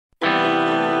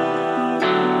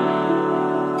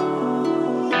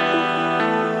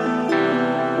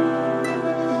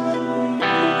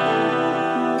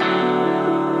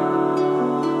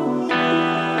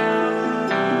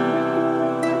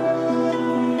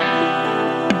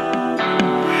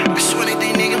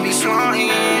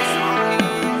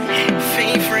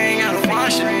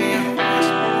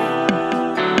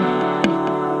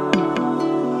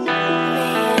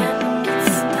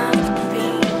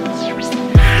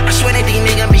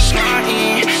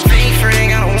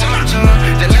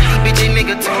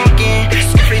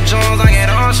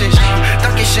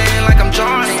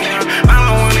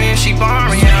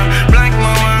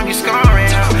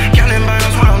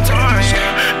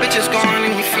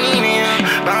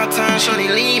shorty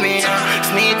leaving.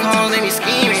 Sneak calls, they be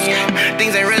scheming.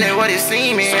 Things ain't really what it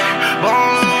seeming.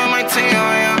 Ballin' on my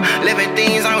tail, living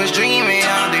things I was dreaming.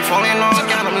 They falling off,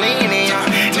 got them leaning.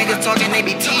 Niggas talking, they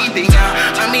be teething.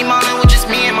 I be mollin' with just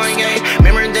me and my gang.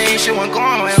 Remember days, shit wasn't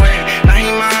going my way. Now he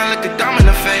mine, look the dumb in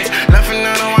the face. Laughing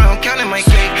at him, I don't count in my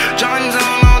cake. John's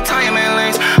on time and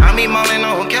lanes. I be mollin',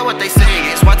 I don't care what they say.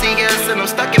 It's watching gas and I'm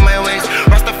stuck in my ways.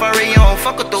 Rastafari, I don't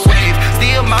fuck with the waves.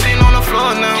 Still mopping on the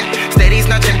floor now. Steady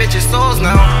snatching bitches' souls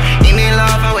now. Need me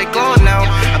love, how it goes now.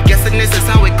 I'm guessing this is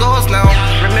how it goes now.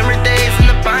 Remember days in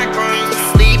the background.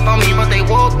 Sleep on me, but they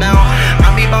woke now. I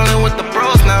be ballin' with the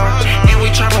bros now. And we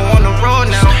travel on the road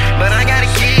now. But I gotta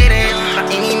get it by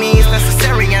any means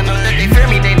necessary. I know that they fear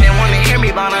me, they didn't wanna hear me.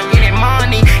 But I'm getting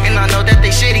money, and I know that they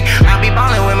shitty. I be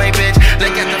ballin' with my bitch.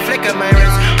 Look at the flick of my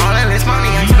wrist. All of this money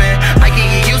I spend, I can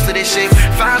get used to this shit.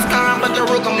 5 times, but the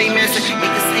roof gon' be missing. Make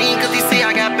a scene, cause he see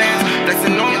I got bands.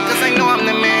 Flexing on it, cause I know I'm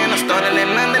the man. I started in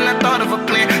London, I thought of a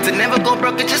plan to never go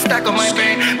broke and just stack on my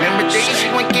brand. Remember days, she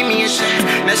won't give me a chance.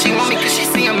 Now she want me cause she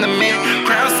see I'm the man.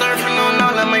 Crowd surfing on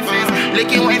all of my fans.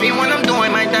 Looking wavy when I'm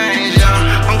doing my dance,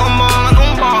 yeah. I'm gon'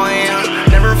 ball,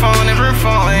 yeah. Never fall,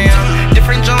 yeah.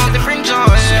 Different jaws,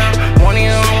 yeah. Want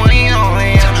it on, yeah.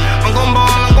 I'm gon' ball,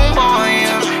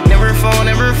 yeah. Never fall,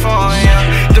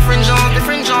 yeah. Different jaws,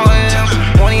 yeah.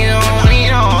 Want it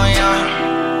on,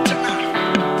 yeah.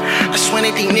 I swear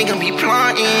they think niggas be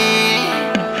plotting.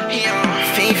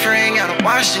 Fake friend, gotta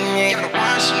wash it.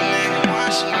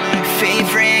 Fake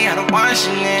friend, gotta wash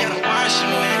it.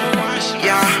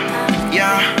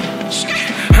 Yeah.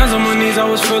 Hands on my knees, I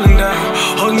was feeling down.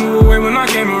 Holding you away when I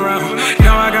came around.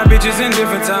 Now I got bitches in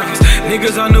different times.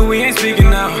 Niggas I knew we ain't speaking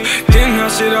now. Didn't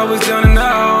have shit, I was down and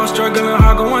out. Struggling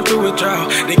hard, going through a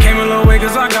drought. They came a long way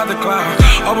cause I got the clout.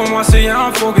 Up on my city,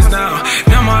 I'm focused now.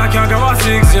 Now my account got my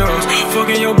 6 zeros.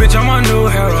 Fucking your bitch, I'm my new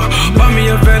hero. Bought me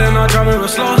a vet and I drive it real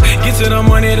slow. Get to the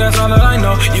money, that's all that I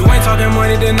know. You ain't talking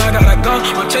money, then I gotta go.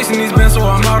 I'm chasing these bands, so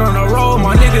I'm out on the road.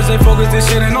 My niggas, they focused, this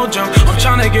shit ain't no joke. I'm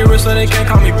tryna get rich so they can't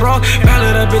call me broke.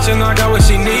 Ballad a bitch and I got what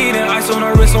she need. And ice on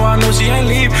her wrist, so I know she ain't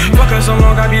leave. Fuck her so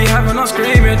long, I be having her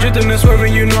screaming. Drifting and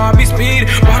swerving, you know I be speed.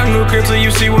 Bought a new crib so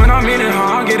you see what I mean.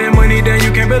 I'm getting money, then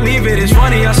you can't believe it. It's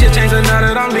funny, I shit changed now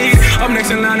that I'm lead. Up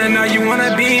next in line and now you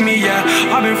wanna be me, yeah.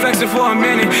 I've been flexing for a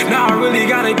minute, now I really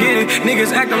gotta get it.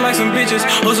 Niggas acting like some bitches,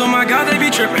 oh my god, they be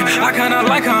tripping. I kinda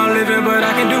like how I'm living, but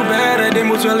I can do better. They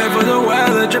move to live for the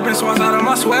weather, dripping swats out of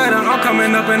my sweater. I'm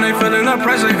coming up and they feeling the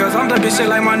pressure, cause I'm ducking shit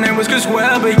like my name was Chris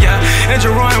Webb. But yeah,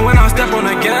 enjoying when I step on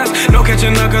the gas. No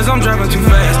catching up cause I'm driving too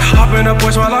fast. Hop in the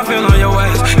Porsche while I feel on your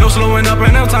ass. No slowing up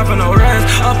and no time for no rest.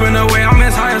 Up in the way, I'm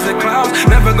as high as the clouds.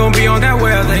 Never gonna be on that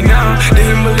way are they now.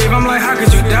 Didn't believe, I'm like, how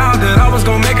could you doubt that I was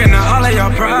gonna make it? Now all of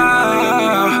y'all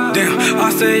proud. Damn, I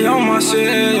stay on my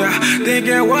shit, yeah.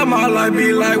 Thinking what my life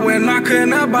be like when I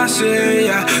couldn't buy shit,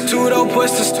 yeah. 2-door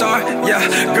push to start, yeah.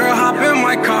 Girl, hop in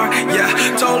my car,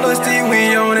 yeah. Told us Steve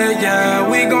we on it, yeah.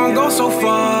 We gon' go so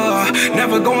far.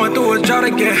 Never going through a drought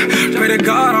again. Pray to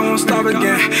God I won't stop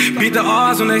again. Beat the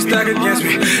odds when they stack against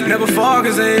me. Never fall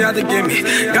cause they out to get me.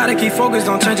 Gotta keep focused,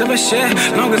 don't change up a shit.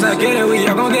 Long as I get it, we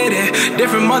all gon' get it.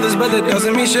 Different mothers, but that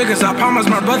doesn't mean shit. Cause I promise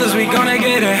my brothers we gonna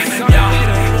get it, yeah.